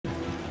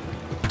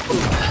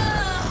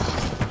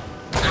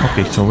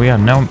Okay, so we are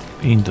now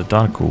in the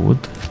dark wood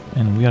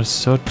and we are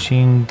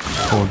searching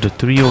for the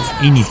tree of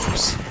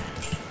Adymus.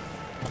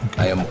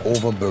 Okay. I am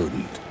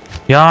overburdened.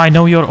 Yeah, I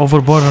know you're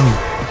overburdened.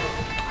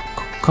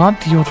 God,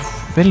 you're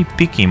very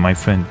picky, my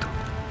friend.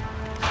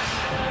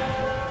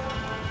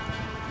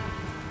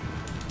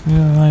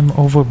 Yeah, I'm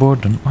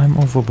overburdened. I'm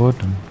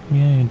overburdened.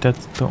 Yeah,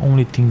 that's the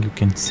only thing you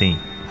can say.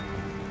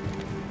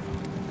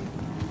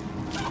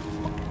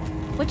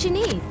 What you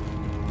need?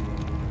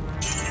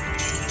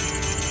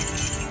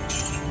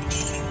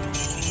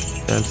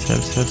 Sell.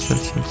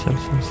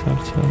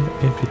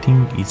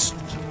 Everything is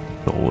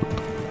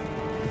sold.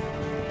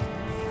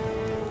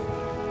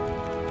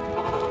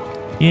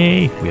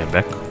 Yay, we are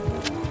back.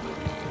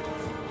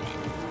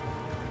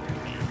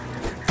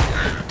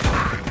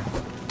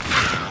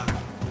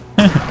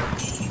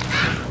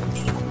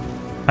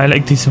 I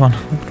like this one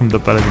from the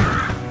paladin.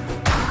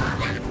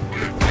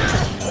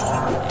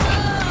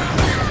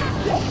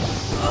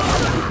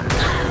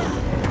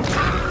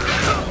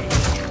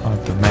 Oh,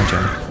 the magi.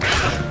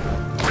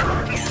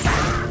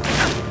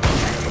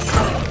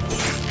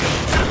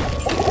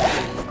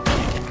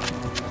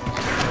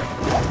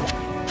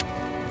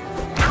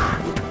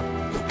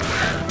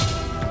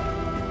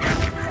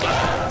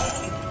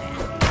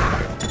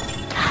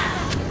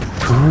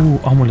 Ooh,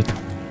 amulet.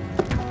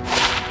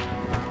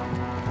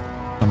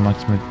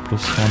 Maximum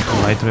plus 1 to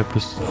light ray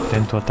plus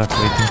 10 to attack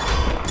rating.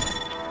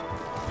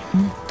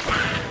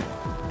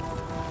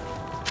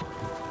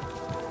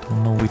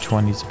 Don't know which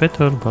one is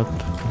better, but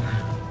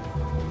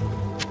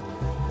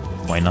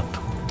why not?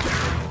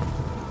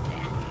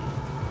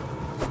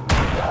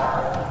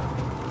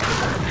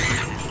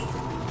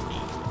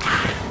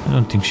 I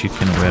don't think she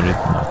can wear it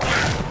now.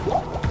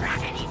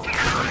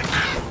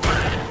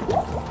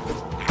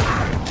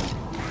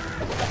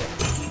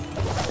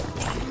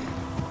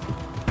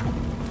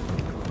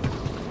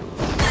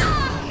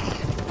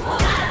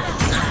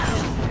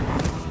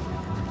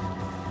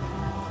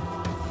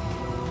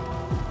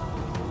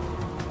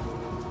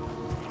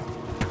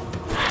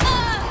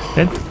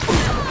 Dead?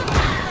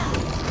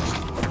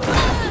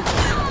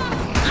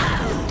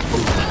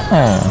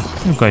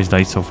 Oh, you guys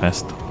die so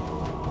fast.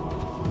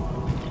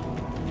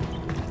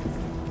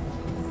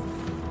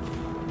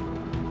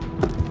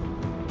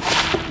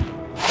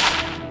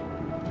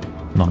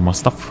 Normal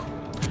stuff.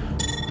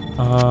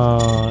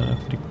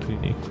 Click to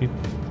equip.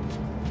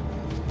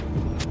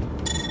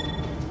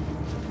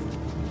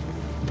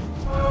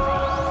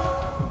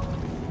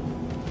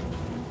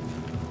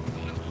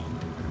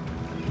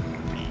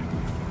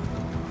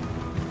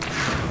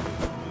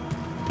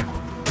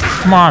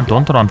 Come on,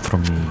 don't run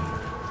from me.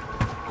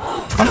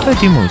 Come to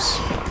Adymus.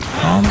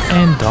 Come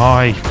and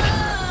die.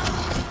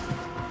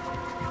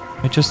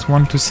 I just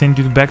want to send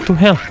you back to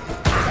hell.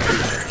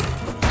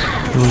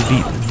 You will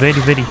be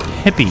very, very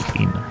happy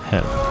in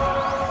hell.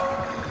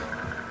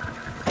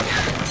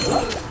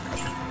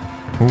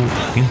 Oh,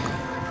 pink.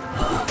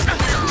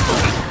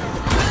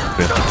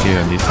 Better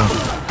clear this one.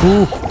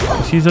 Oh,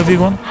 this is a big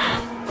one.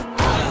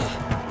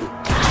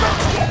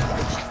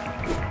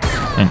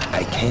 And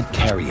I can't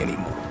carry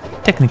anymore.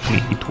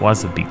 technically it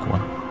was a big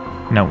one.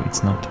 No,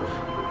 it's not.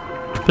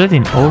 Blood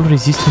in all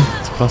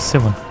resistance plus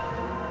 7.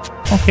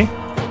 Okay.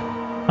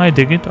 I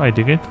dig it, I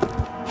dig it.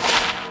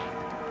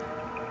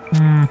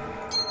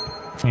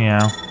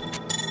 Yeah.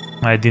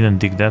 I didn't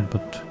dig that,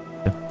 but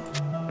yeah.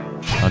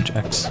 Large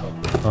axe.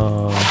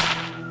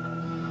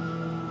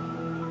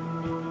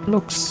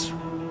 Looks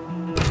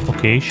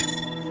okay.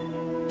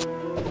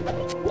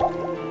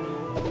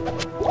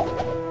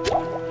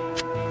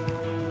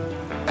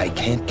 I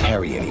can't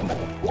carry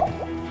anymore.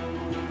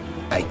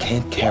 I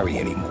can't carry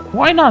anymore.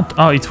 Why not?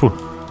 Oh, it's full.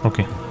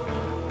 Okay.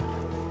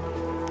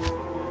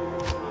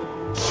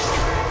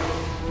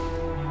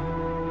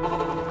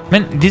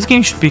 Man, this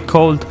game should be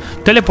called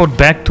Teleport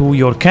Back to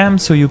Your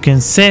Camp so you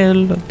can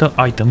sell the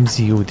items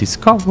you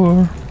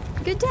discover.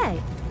 Good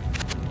day.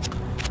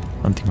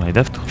 Something like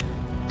that.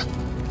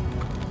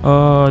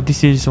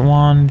 This is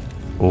one.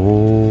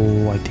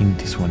 Oh, I think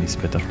this one is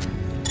better.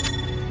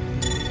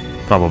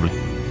 Probably.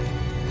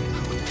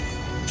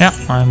 Yeah,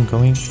 I'm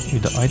going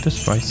with the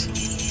highest price.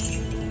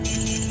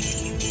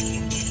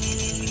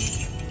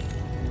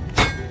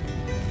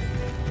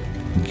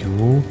 Thank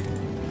you.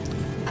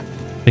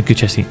 Thank you,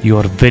 Jesse. You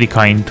are very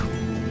kind.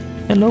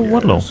 Hello,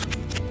 Warlow.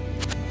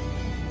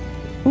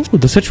 Ooh,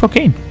 the search for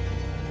Cain.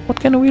 What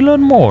can we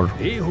learn more?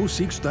 He who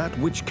seeks that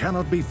which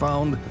cannot be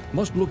found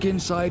must look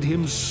inside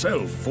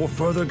himself for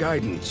further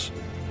guidance.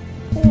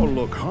 Or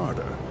look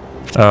harder.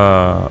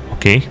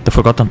 Okay, the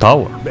Forgotten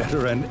Tower.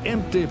 Better an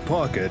empty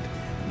pocket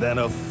than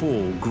a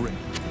full grip.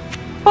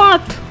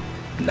 What?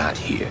 Not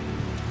here.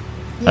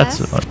 That's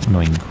Yes?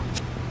 annoying.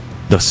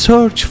 The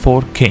search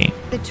for Cain.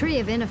 The tree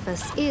of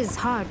Adymus is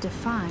hard to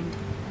find,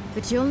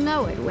 but you'll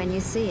know it when you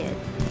see it.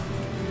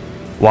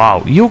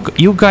 Wow,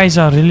 you guys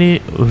are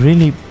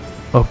really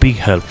a big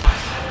help.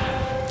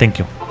 Thank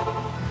you.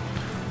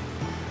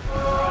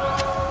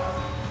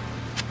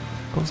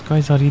 Those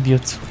guys are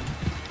idiots.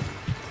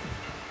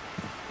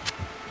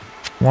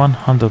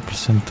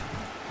 100%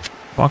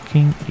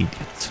 fucking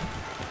idiots.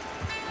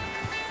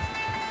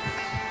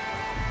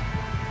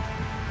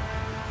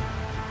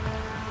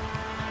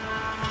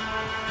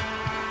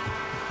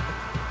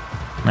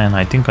 And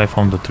I think I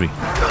found the tree.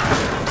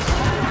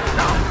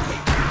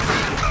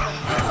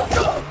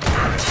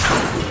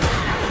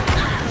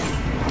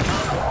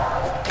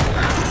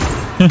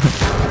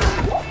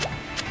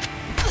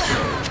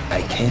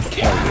 I can't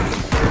carry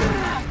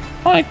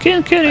anymore. I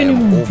can't carry I am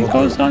anymore overburdened.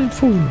 because I'm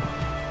full.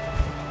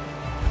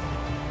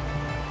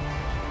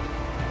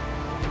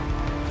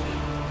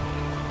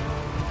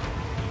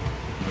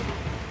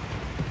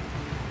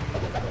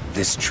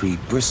 This tree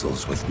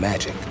bristles with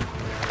magic.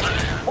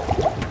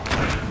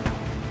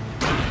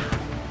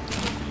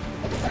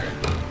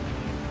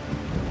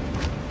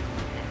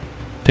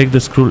 Take the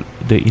scroll,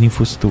 the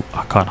Inifus to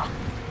Akara.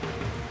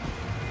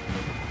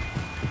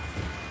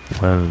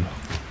 Well,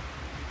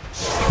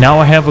 now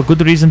I have a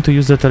good reason to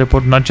use the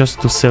teleport, not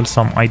just to sell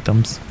some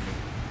items.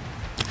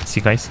 See,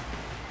 guys,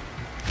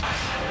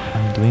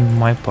 I'm doing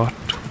my part.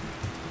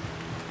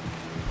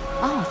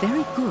 Ah,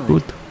 very good.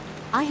 Good.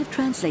 I have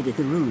translated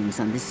the runes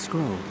on this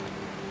scroll.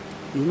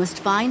 You must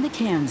find the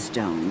cairn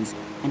stones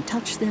and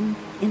touch them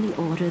in the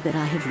order that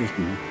I have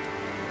written.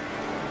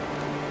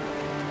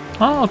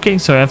 Oh, okay,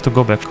 so I have to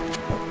go back.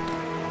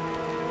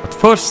 But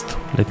first,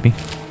 let me.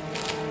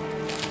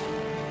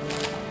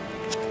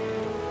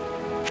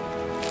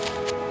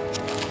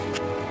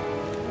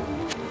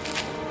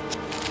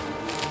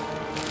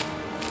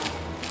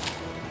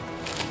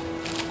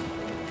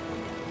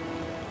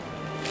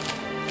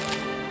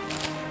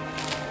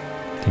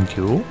 Thank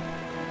you.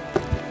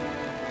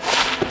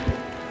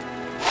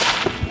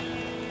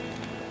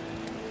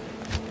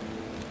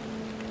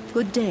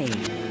 Good day.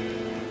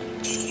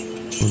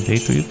 Good day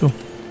to you too.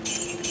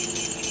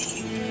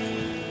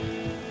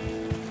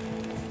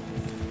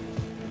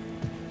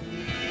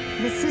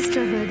 The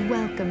Sisterhood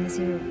welcomes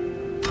you.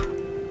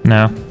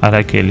 No, I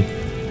like Ellie.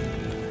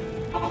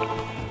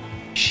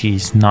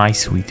 She's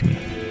nice with me.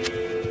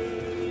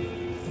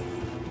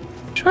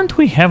 Shouldn't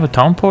we have a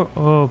town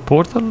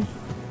portal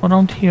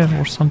around here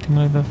or something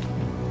like that?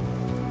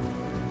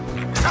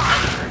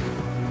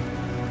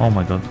 Oh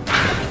my god.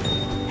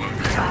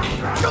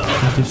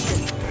 What is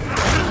this?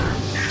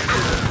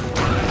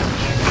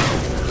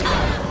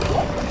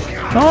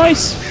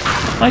 Nice!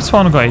 Nice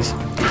one, guys.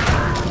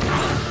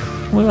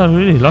 We are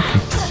really lucky.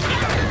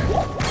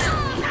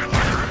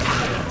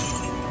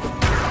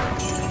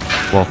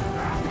 Wow.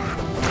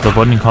 The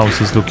burning house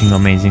is looking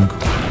amazing.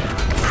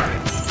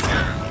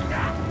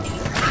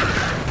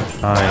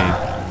 I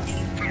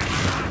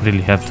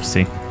really have to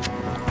say.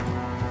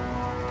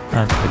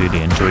 I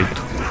really enjoyed it.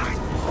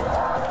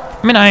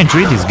 I mean, I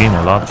enjoy this game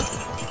a lot.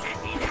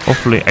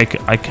 Hopefully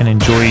I can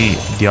enjoy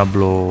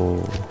Diablo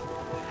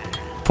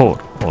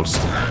 4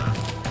 also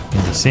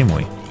in the same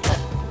way.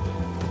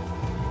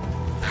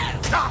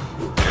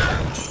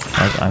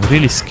 I'm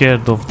really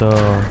scared of the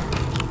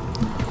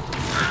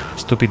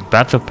stupid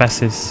battle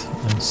passes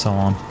and so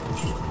on.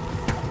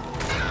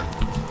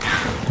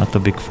 Not a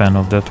big fan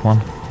of that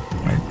one.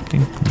 I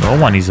think no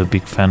one is a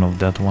big fan of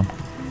that one.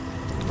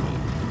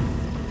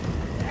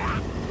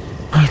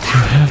 But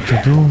you have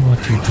to do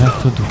what you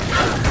have to do.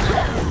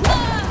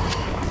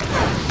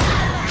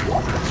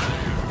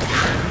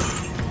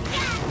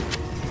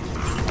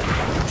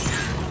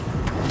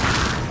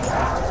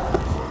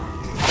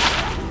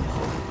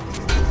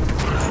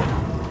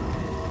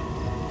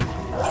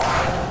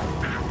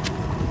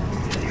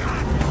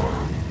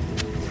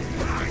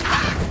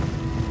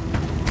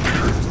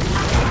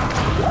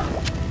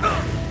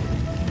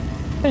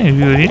 Hey,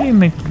 you really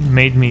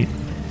made me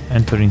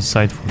enter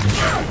inside for this.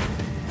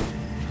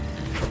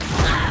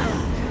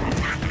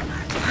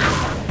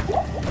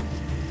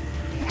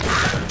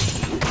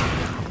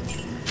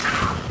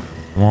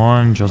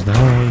 One, just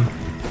die.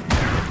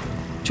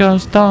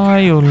 Just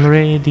die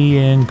already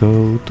and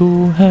go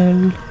to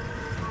hell.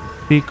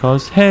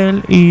 Because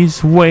hell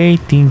is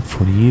waiting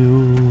for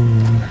you.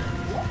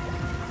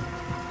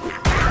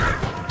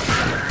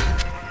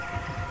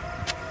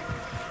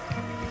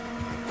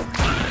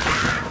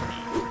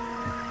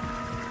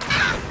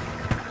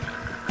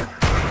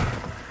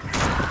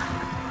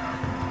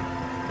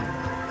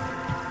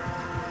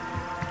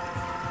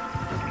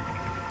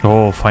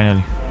 Oh,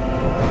 finally.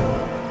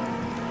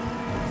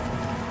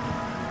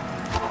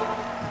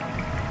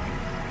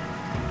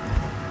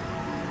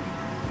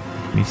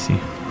 Let me see.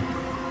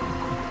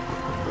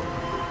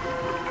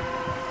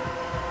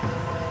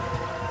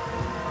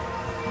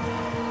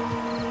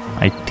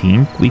 I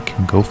think we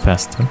can go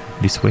faster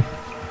this way.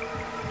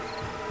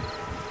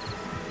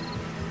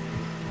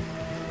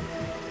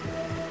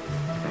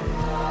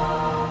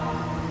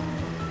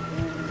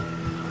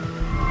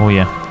 Oh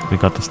yeah, we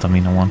got the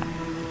stamina one.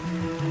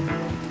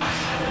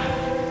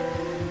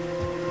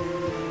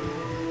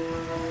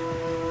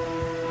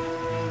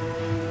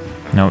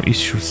 Now it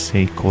should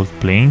say Cold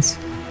Plains.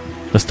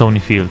 The Stony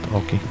Field,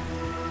 okay.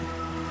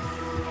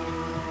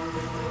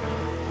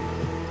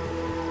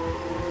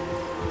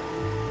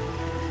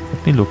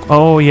 Let me look.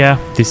 Oh yeah,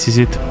 this is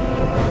it.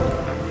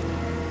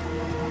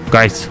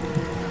 Guys,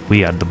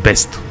 we are the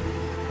best.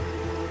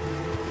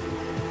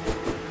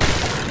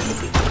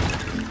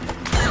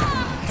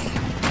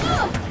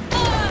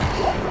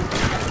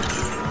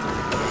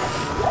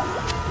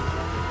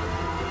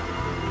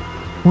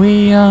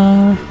 We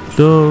are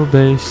the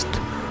best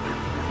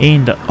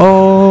in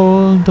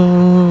all the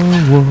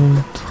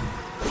world.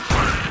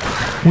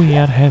 We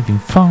are having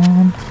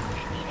fun,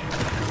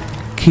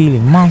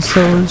 killing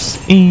monsters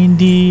in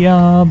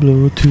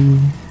Diablo 2.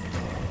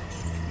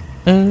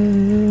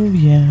 Oh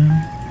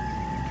yeah.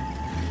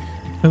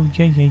 Oh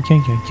yeah.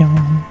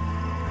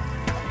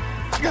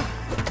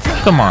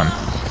 Come on,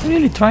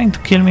 really trying to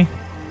kill me?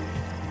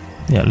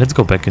 Yeah, let's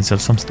go back and sell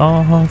some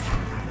stuff.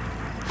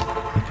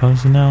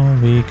 Because now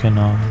we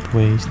cannot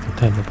waste the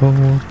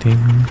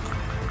teleporting.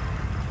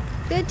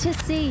 Good to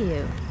see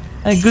you.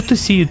 Hey, good to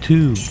see you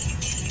too.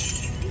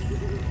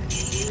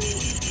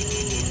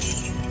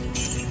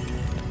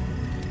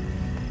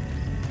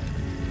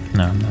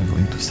 No, I'm not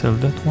going to sell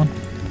that one.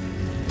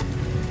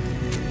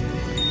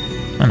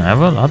 And I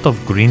have a lot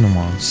of green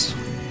ones.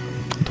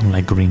 I don't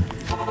like green.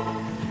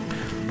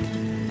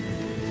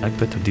 I like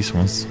better these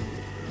ones.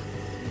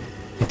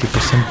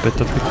 80%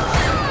 better.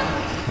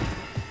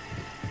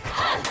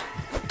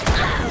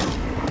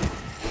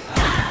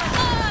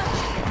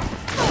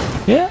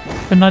 Yeah,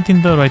 we're not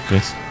in the right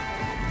place.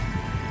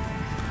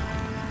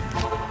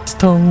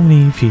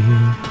 Stony field.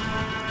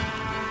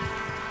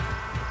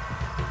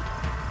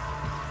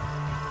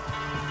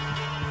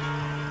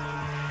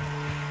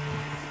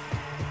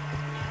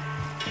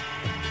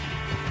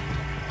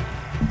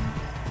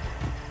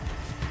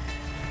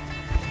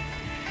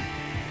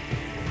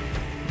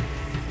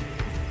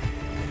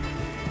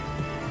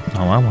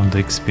 Now I want the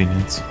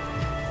experience.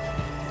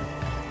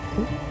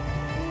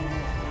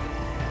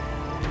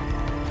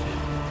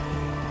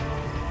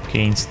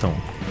 Cain stone.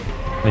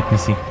 Let me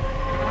see.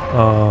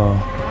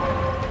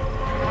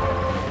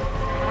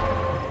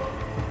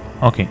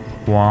 Okay.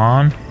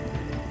 1,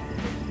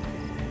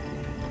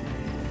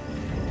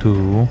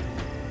 2.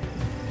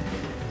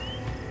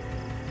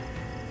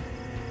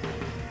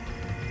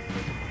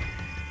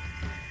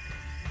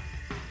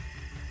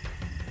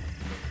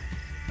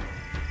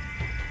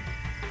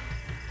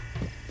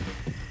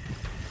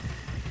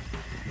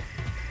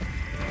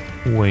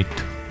 Wait.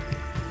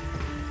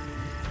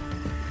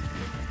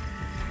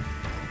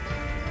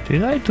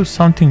 Did I do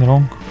something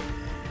wrong?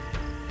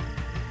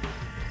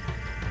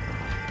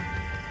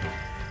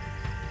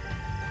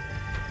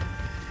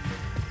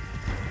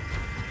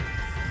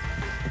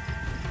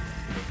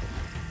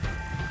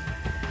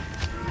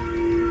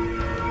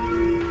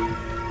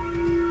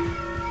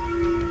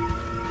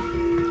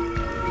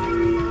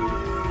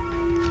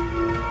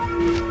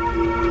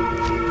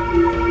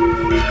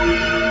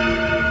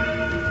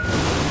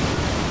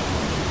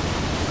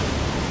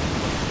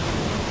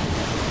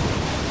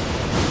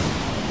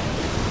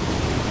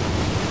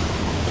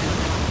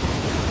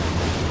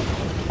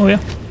 Oh yeah,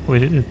 we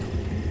did it.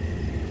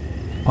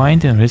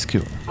 Find and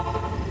rescue.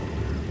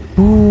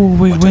 Ooh,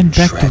 we went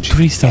back to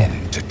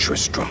Tristan. To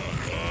Tristram.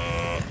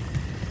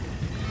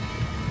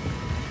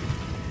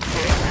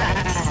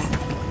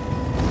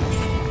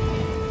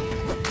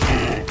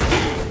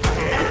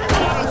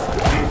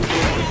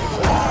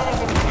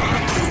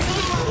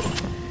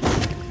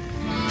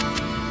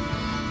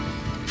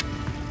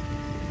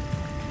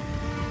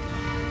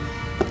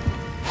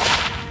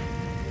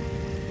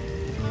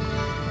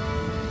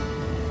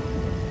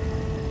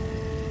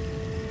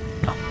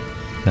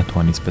 That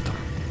one is better.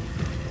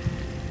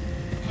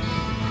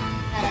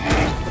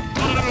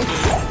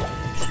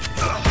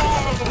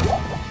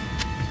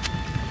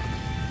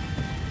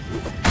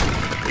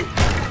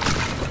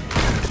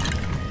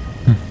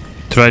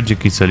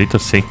 Tragic is a little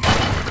sick.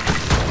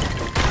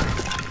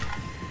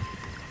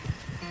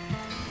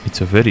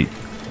 It's a very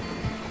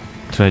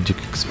tragic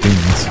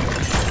experience.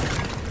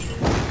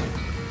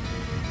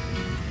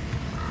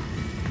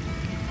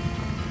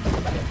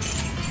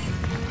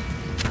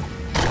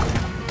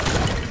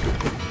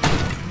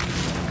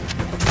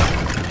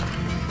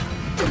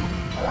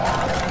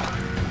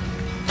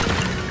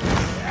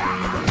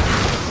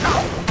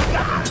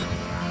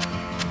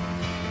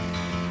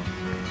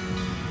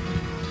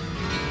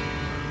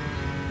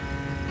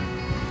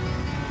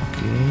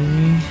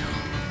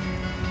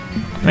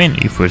 I mean,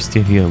 if we're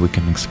still here, we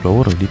can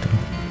explore a little.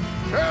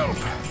 Help!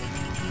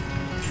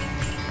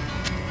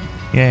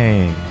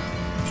 Yay!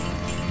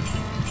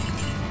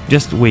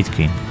 Just wait,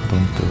 Cain.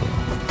 Don't.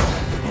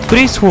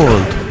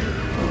 Greasewood!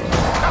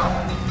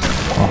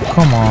 Oh,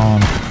 come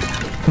on.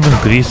 Even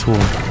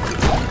Greasewood.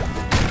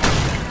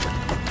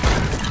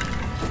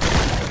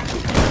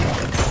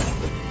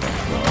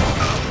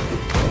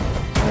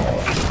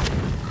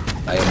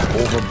 I am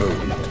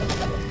overburdened.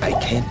 I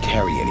can't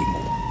carry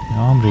anymore.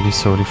 No, I'm really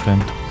sorry,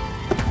 friend.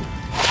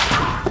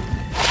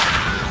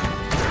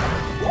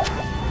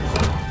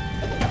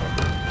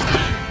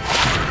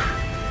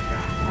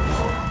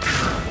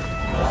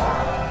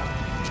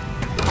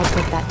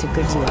 To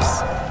good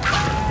use.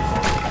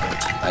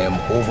 I am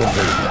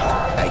overburdened.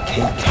 I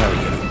can't carry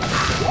anymore.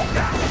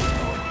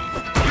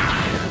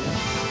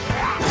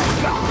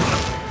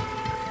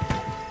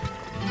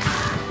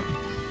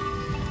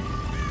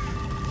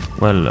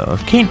 Well,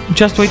 Cain,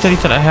 just wait a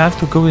little. I have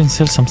to go and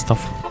sell some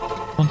stuff.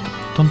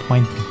 Don't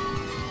mind me,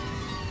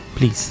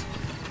 please.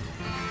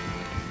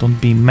 Don't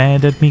be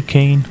mad at me,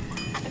 Cain.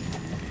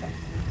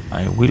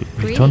 I will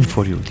return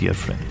for you, dear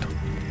friend.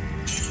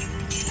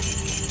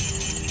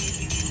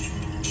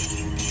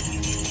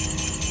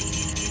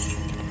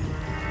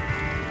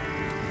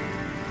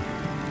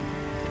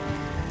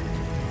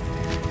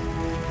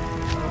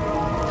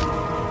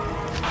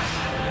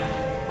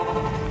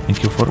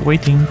 Thank you for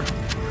waiting.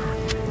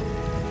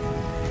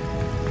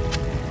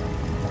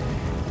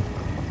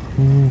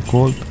 Ooh,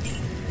 gold.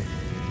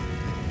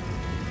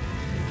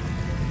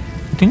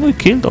 I think we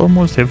killed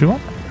almost everyone.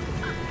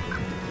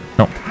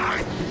 No.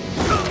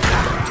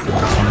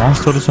 Some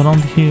monsters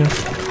around here.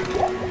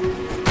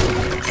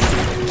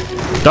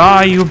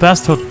 Die, you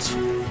bastards!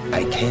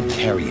 I can't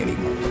carry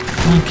anymore.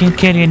 I can't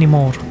carry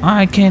anymore.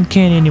 I can't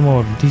carry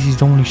anymore. This is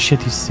the only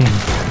shitty thing.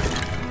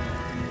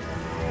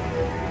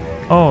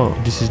 Oh,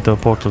 this is the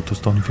portal to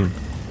Stonefield.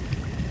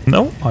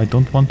 No, I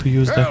don't want to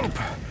use that.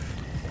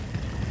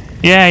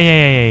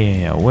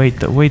 Yeah.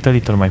 Wait a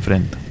little, my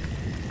friend.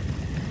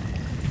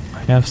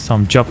 I have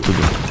some job to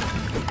do.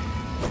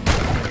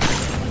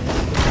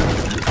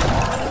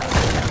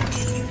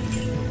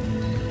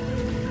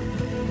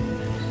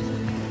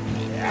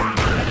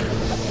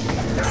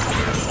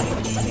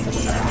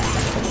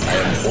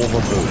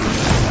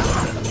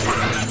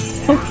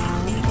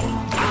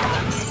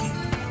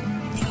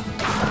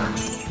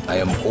 I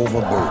am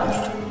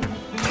overburdened.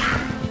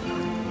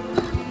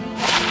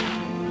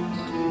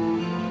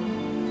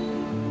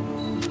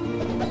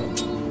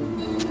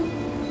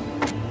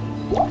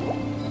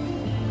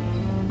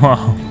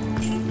 Wow.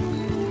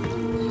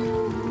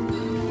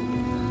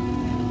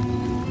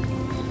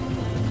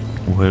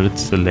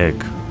 Where's the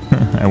leg?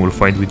 I will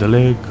fight with the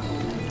leg.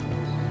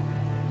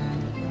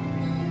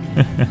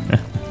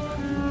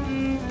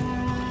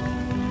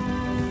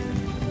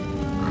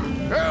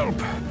 Help!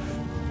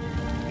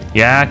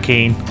 Yeah,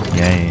 Cain.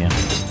 Yeah.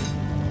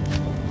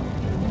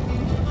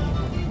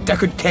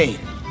 Deckard Cain,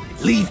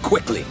 leave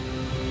quickly.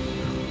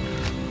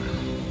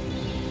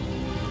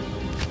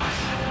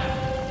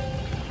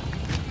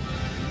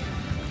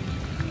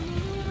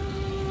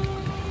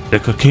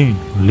 Deckard Cain,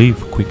 leave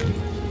quickly.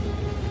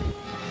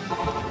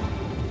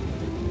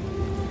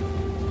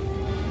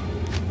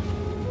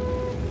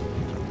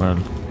 Well,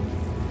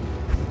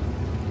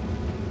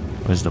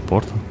 where's the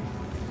portal?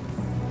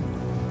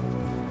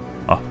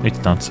 Oh,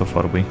 it's not so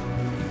far away.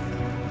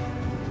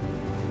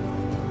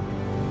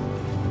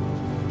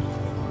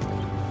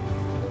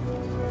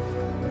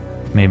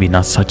 Maybe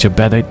not such a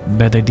bad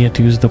idea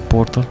to use the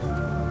portal.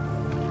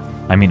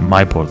 I mean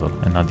my portal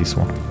and not this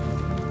one.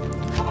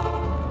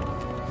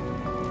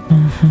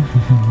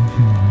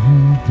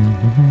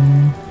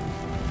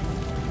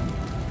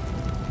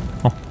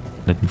 Oh,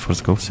 let me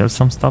first go sell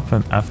some stuff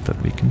and after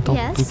we can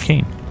talk to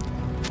Cain.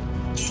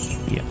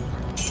 Yeah.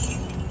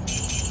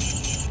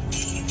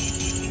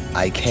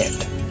 I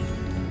can't.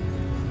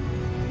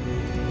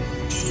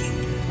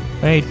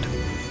 Wait.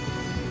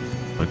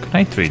 Where can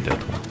I trade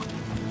that one?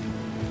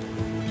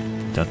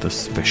 That a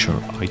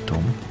special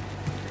item.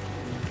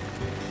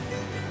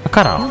 A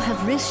cara. You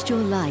have risked your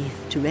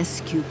life to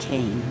rescue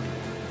Cain.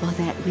 For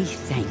that we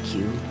thank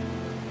you.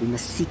 We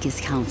must seek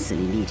his counsel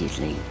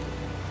immediately.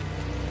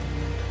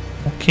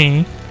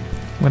 Okay,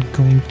 we're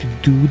going to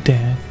do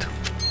that.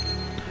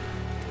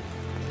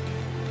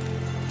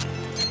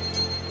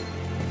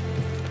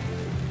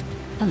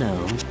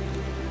 Hello.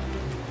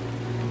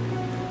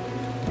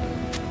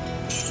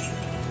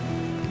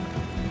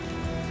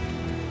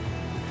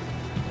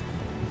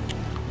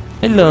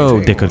 Hello,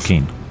 Deckard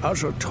Cain.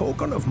 As a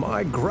token of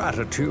my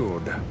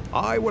gratitude,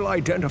 I will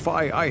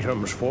identify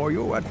items for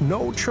you at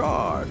no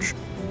charge.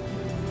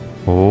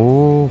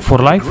 Oh, for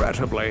life?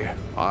 Regrettably,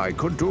 I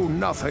could do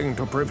nothing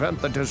to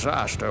prevent the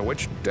disaster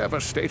which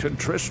devastated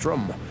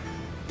Tristram.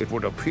 It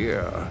would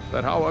appear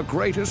that our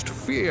greatest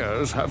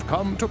fears have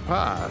come to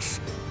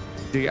pass.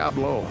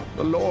 Diablo,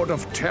 the Lord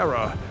of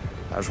Terror,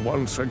 has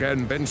once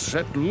again been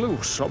set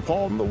loose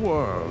upon the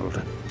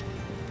world.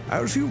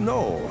 As you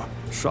know,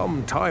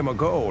 some time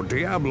ago,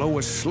 Diablo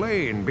was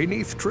slain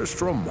beneath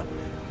Tristram,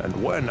 and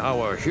when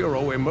our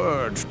hero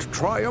emerged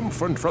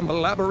triumphant from the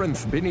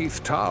labyrinth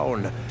beneath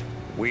town,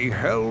 we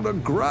held a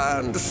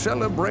grand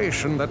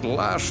celebration that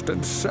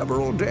lasted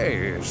several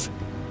days.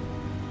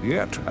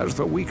 Yet, as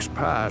the weeks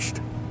passed,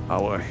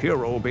 our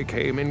hero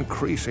became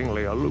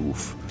increasingly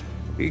aloof.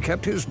 He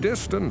kept his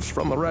distance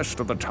from the rest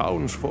of the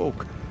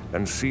townsfolk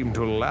and seemed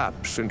to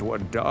lapse into a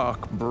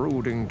dark,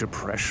 brooding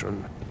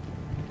depression.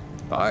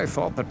 I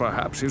thought that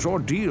perhaps his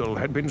ordeal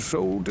had been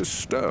so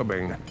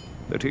disturbing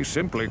that he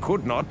simply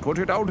could not put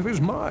it out of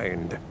his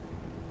mind.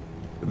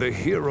 The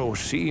hero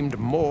seemed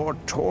more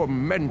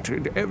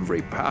tormented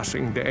every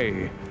passing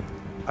day.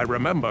 I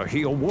remember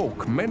he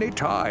awoke many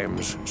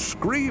times,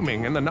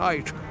 screaming in the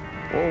night,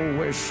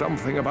 always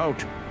something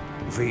about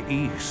the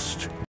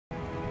East.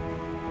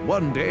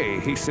 One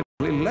day he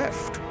simply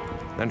left,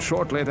 and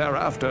shortly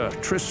thereafter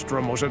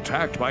Tristram was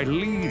attacked by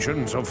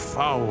legions of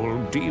foul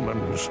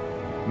demons.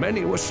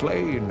 Many were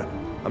slain,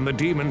 and the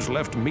demons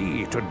left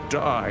me to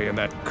die in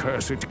that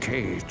cursed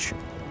cage.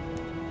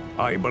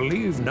 I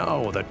believe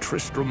now that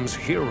Tristram's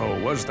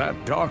hero was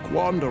that dark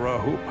wanderer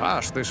who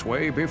passed this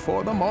way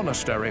before the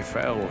monastery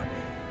fell.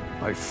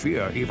 I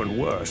fear even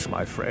worse,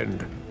 my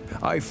friend.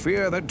 I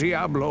fear that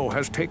Diablo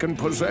has taken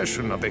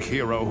possession of the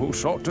hero who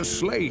sought to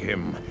slay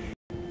him.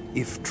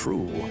 If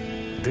true,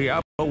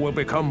 Diablo will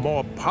become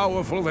more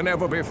powerful than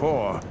ever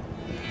before.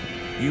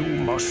 You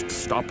must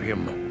stop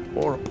him,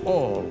 or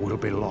all will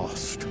be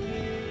lost.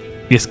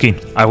 Yes, Cain,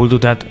 I will do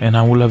that, and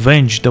I will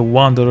avenge the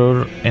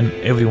Wanderer and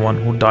everyone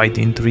who died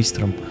in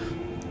Tristram.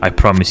 I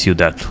promise you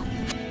that.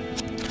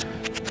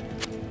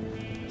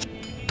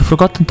 The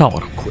Forgotten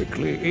Tower.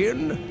 Quickly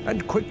in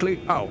and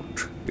quickly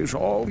out is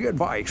all the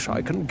advice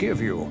I can give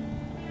you.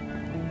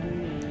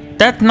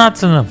 That's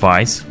not an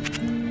advice.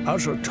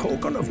 As a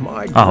token of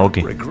my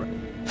okay.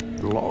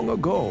 regret, long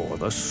ago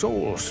the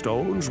Soul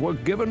Stones were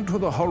given to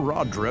the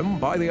Horadrim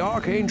by the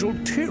Archangel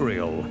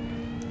Tyrael.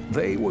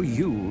 They were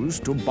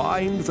used to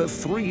bind the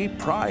 3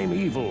 prime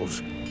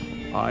evils.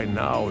 I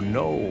now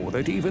know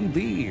that even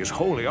these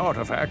holy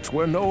artifacts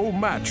were no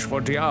match for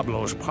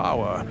Diablo's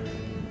power.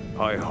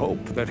 I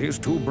hope that his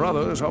 2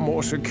 brothers are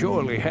more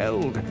securely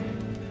held,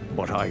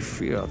 but I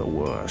fear the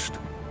worst.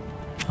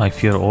 I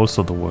fear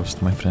also the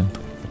worst, my friend.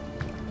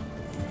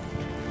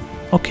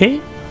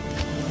 Okay.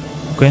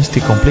 Quest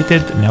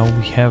completed. Now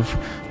we have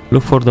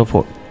look for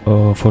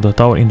the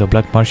tower in the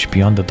Black Marsh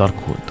beyond the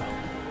Dark Wood.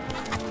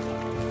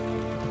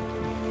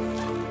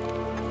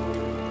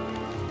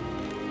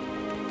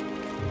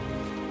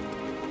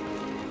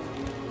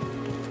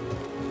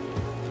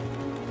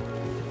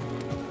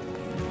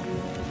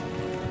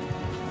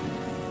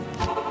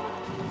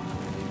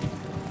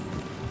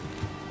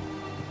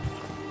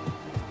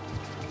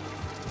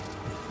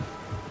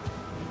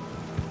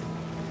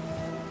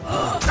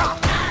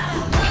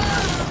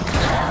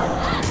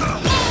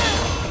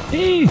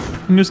 Hey,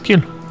 new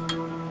skill.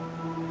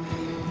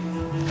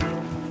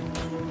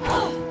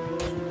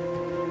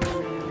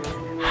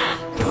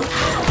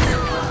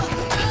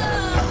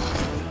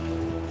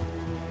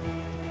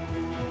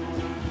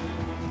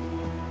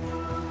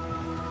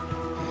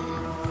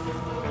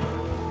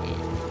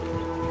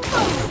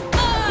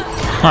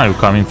 Are you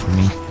coming for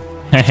me?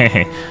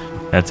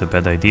 That's a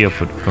bad idea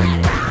from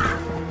you.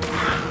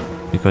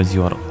 Because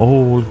you are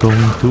all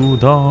going to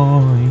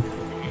die.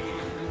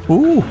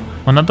 Ooh,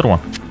 another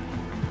one.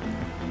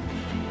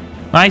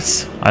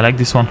 Nice, I like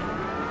this one.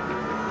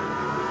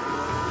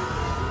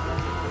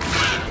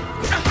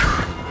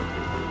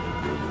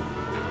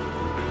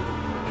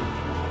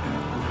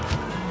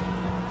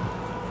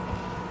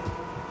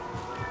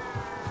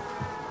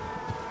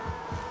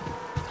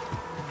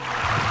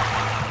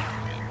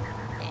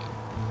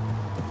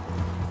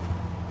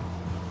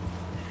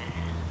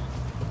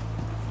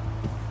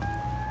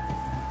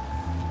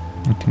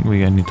 I think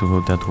we need to go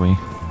that way.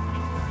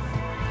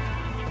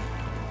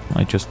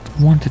 I just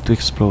wanted to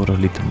explore a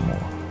little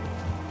more.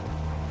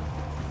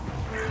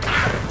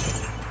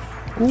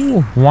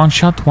 Ooh, 1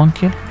 shot, 1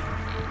 kill.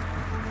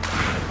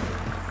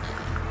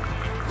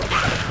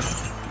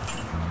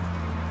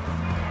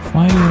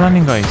 Why are you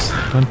running, guys?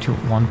 Don't you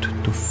want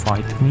to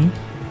fight me?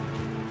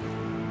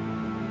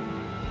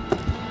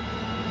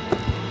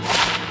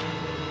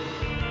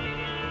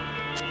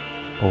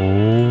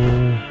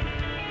 Oh.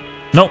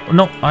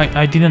 No,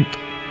 I didn't.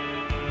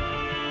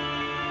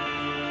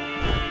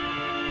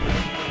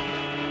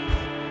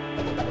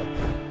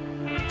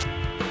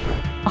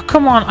 Oh,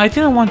 come on, I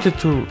didn't want it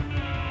to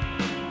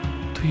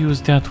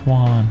use that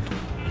one.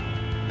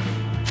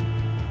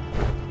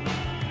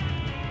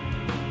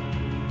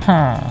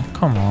 Huh,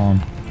 come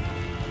on.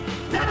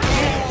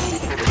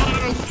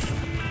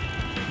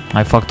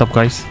 I fucked up,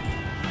 guys.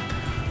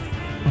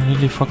 I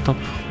really fucked up.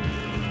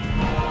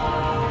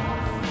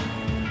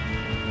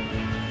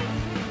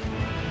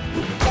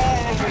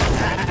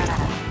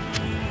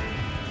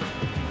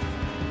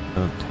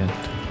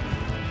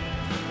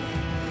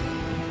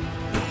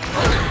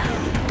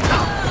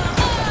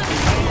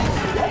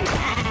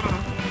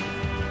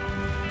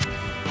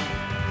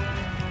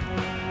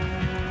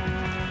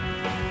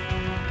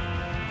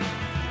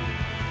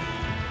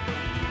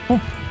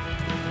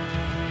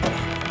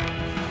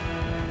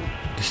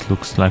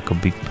 Looks like a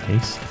big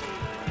place.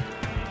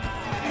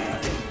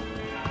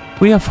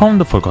 We have found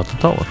the Forgotten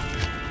Tower.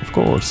 Of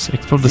course,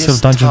 explore the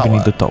sealed dungeon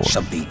beneath the tower.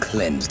 Shall be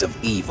cleansed of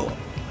evil.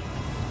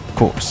 Of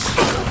course.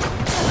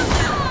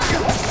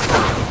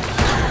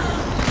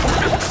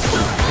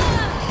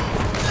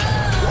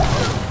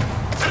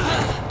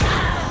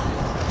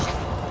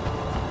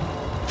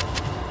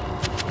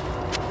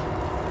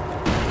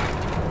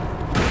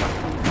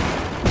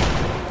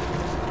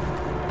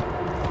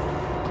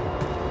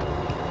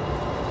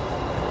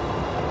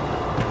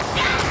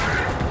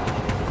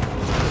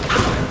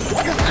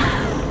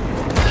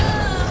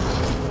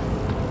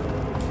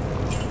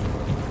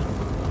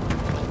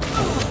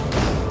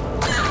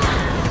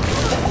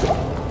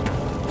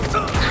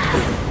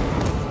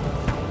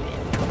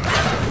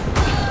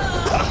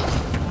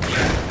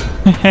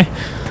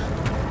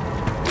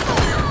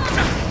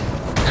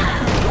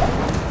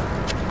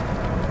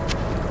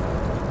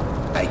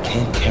 I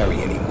can't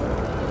carry anymore.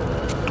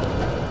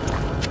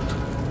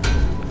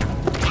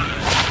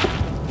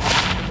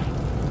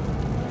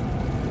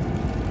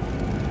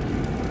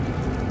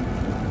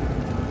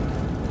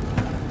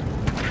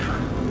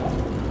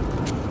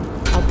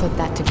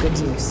 that to good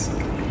use.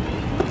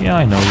 Yeah,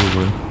 I know you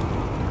will.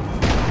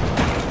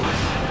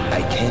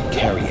 I can't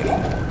carry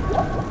anymore.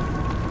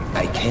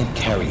 I can't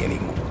carry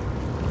anymore.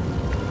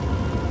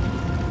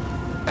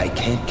 I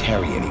can't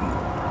carry anymore.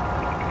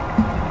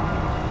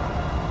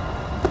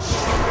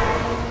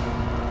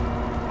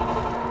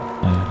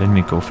 Let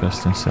me go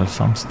first and sell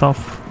some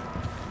stuff.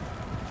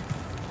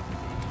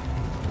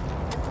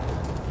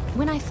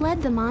 When I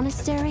fled the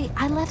monastery,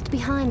 I left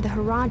behind the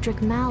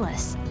Herodric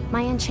Malice,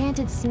 my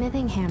enchanted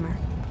smithing hammer.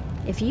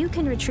 If you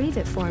can retrieve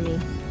it for me,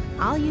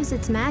 I'll use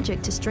its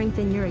magic to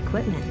strengthen your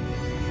equipment.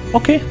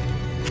 Okay.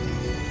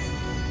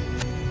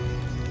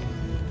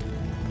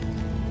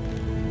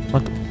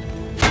 What?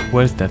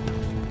 Where's that?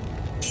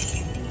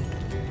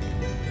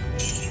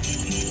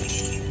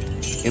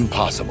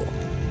 Impossible.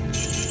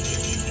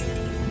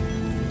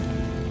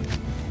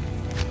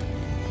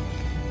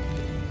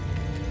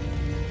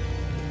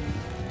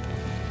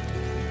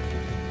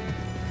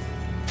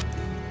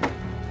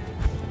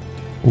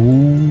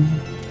 Ooh.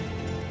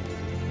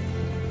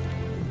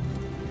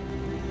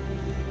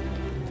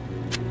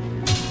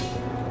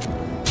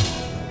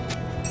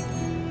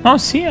 Oh,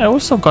 see, I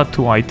also got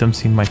 2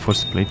 items in my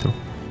first playthrough.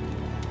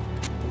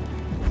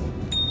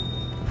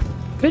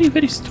 Very,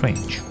 very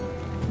strange.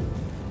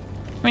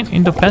 I mean,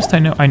 in the past, I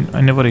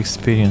never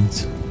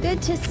experienced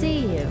Good to see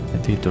you.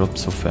 that they drop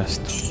so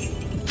fast.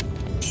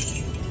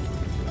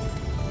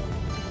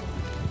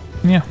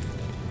 Yeah,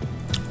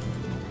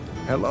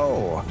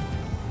 Hello.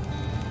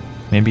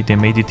 maybe they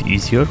made it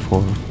easier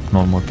for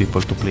normal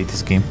people to play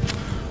this game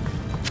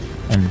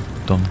and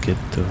don't get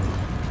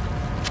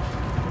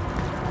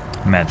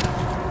mad.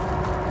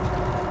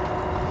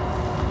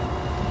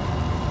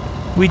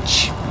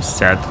 Which is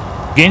sad.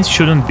 Games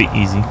shouldn't be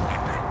easy.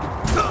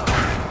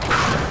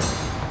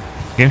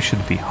 Games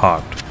should be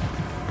hard.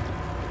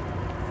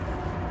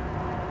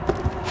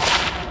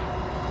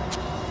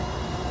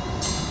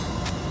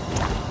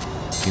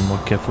 Be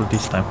more careful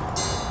this time.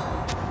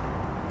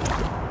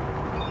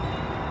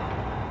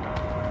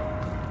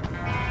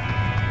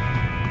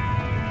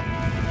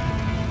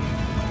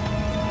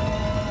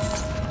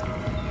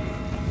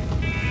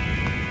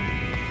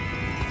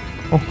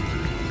 Oh,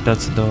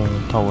 that's the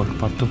tower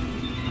part 2.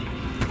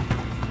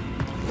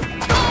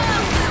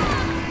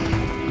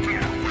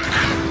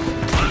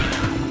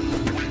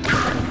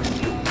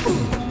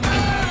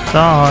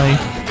 Die!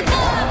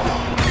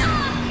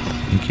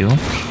 Thank you.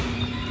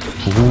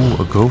 Ooh,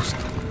 a ghost.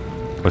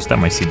 First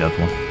time I see that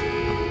one.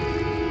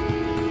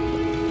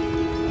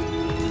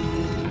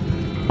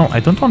 No,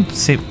 I don't want to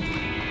save.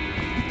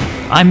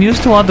 I'm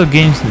used to other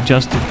games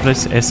just to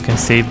press S and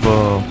save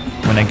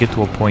when I get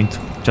to a point,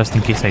 just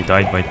in case I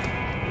died, but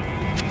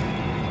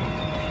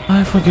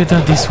I forget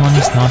that this one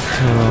is not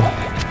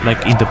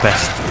like in the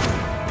best.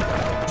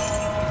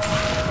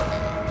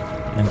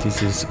 And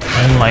this is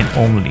online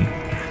only.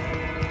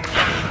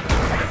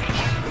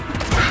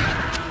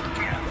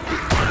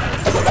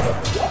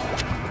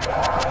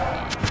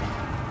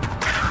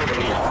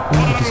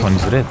 Oh, this one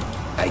is red.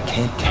 I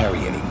can't carry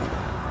anymore.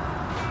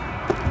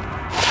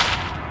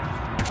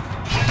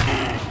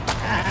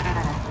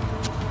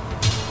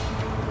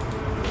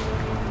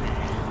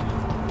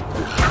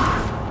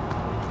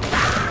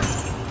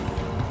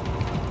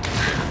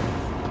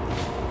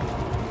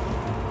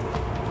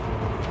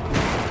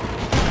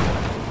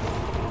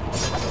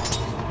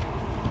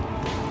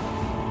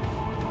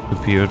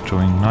 Appear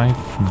throwing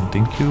knife, no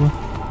thank you.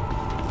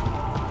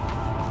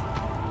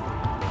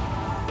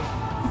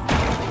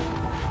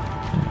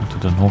 To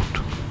the north.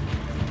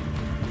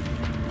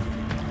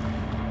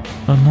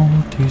 The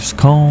north is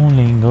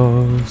calling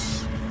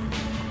us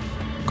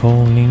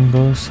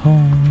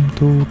home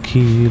to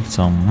kill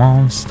some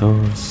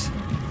monsters.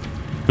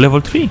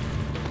 Level 3.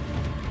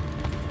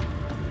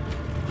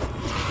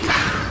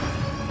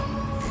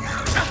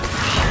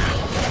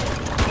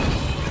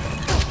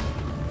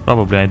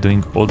 Probably I'm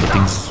doing all the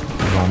things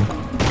wrong.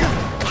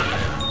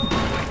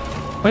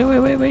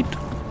 Wait.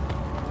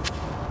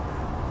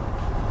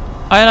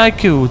 I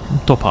like you,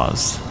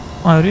 Topaz.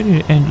 I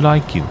really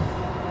like you.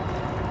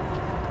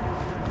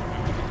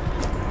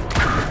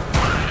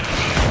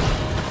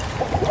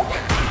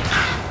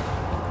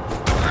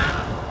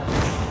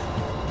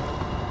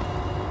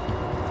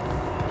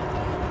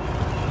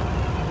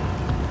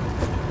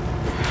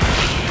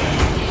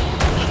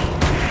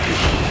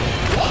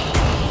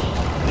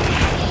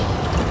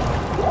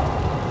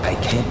 I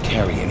can't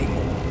carry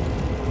anymore.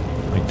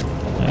 Wait,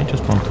 I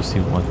just want to see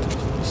what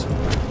this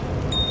one.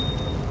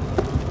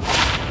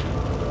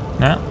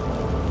 Nah.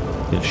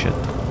 Still shit.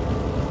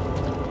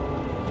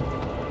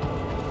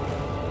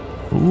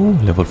 Ooh,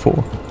 level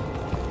 4.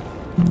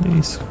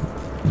 This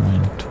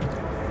went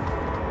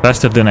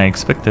faster than I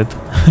expected.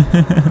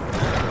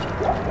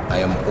 I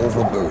am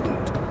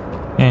overburdened.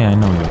 Yeah, I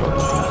know you're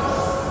overburdened.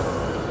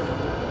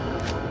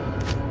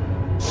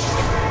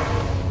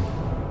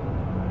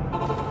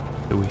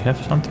 Do we have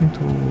something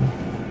to...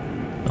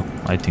 No,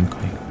 I think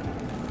I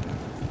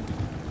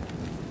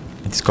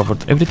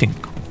discovered everything.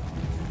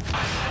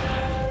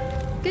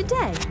 Good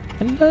day.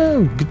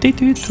 Hello, good day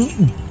to you too.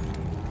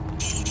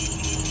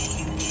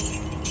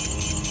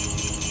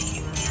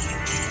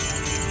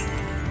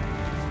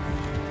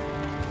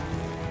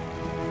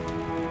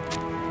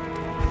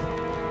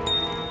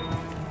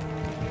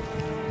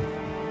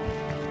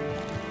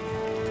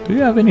 Do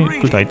you have any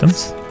good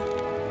items?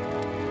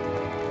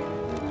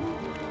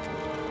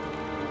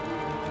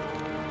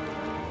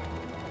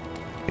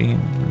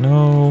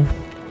 No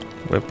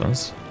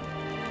weapons.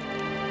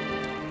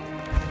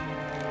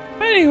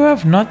 Man, you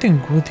have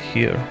nothing good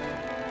here.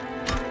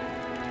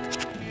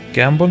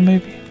 Gamble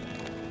maybe?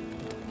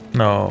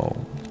 No.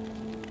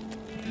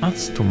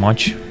 That's too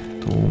much.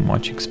 Too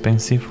much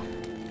expensive.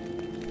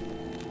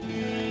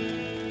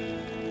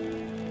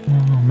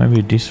 Oh,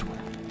 maybe this one.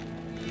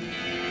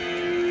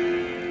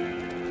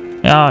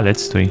 Yeah,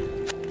 let's do it.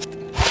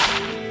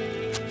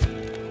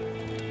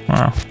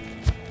 Ah.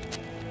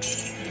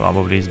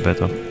 Probably is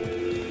better.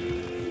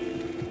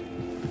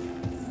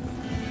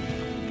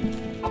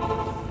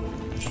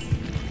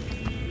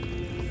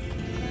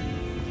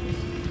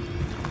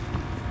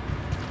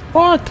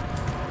 What?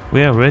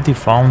 We already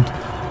found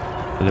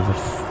level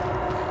 4.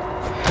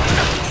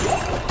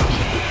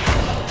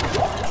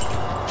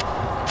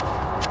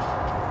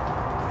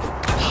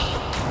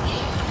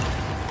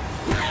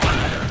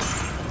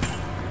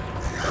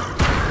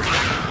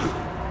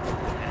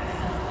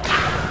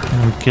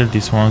 We kill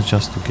these ones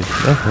just to get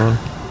level.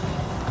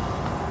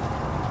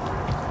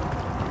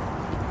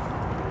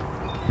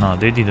 No,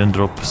 they didn't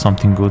drop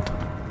something good.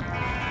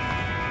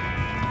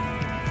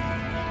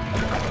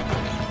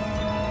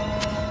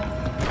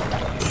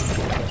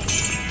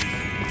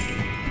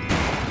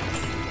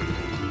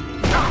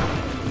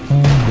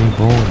 Only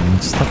boring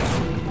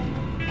stuff.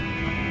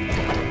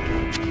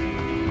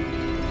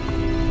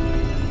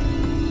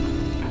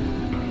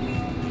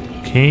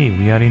 Okay,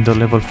 we are in the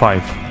level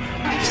 5.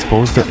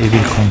 Expose the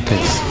evil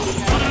contest.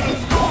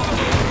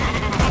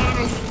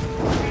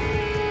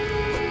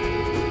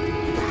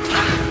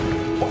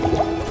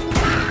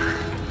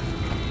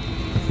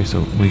 Okay,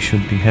 so we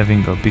should be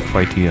having a big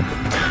fight here.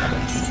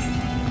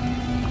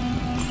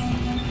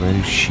 Where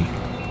is she?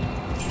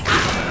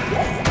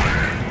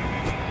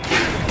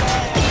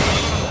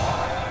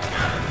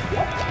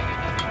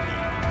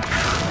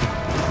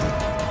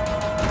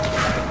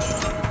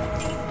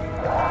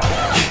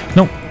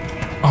 No!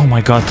 Oh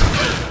my god.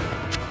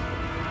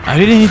 I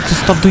really need to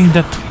stop doing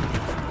that.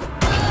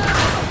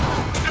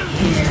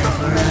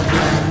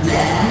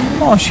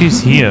 Oh,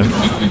 she's here.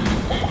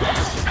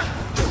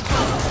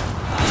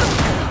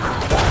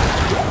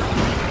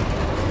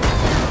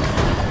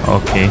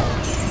 Okay.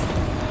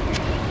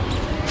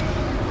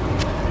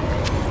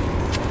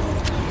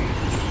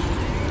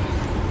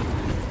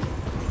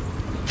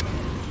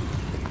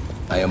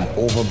 I am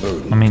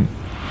overburdened. I mean,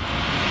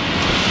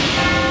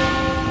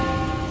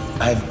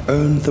 I've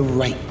earned the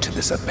right to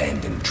this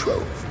abandoned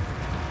trove.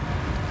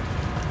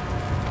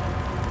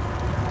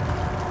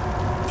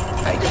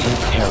 I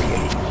can't carry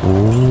anymore.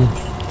 oh,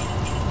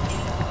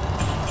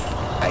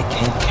 I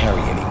can't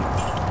carry anymore.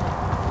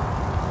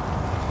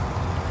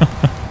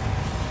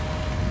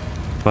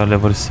 for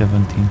level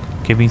 17.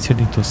 Can be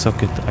inserted into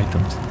socket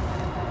items.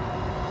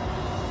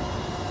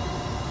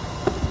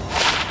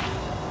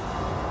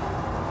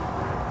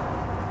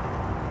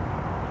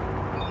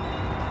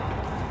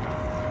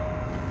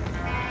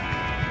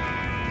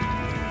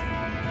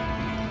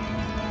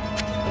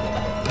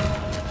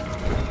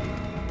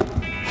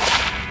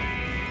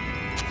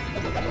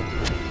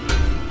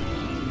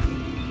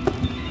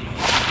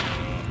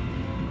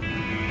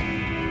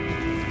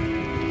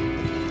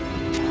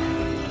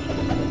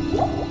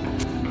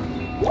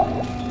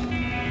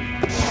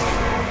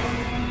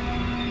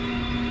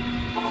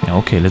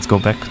 Okay, let's go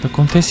back. The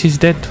contest is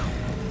dead.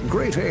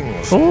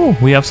 Greetings. Oh,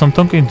 we have some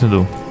talking to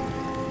do.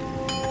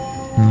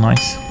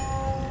 Nice.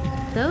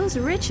 Those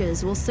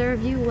riches will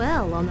serve you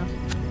well on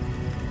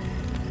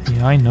the...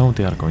 Yeah, I know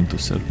they are going to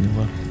serve me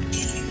well.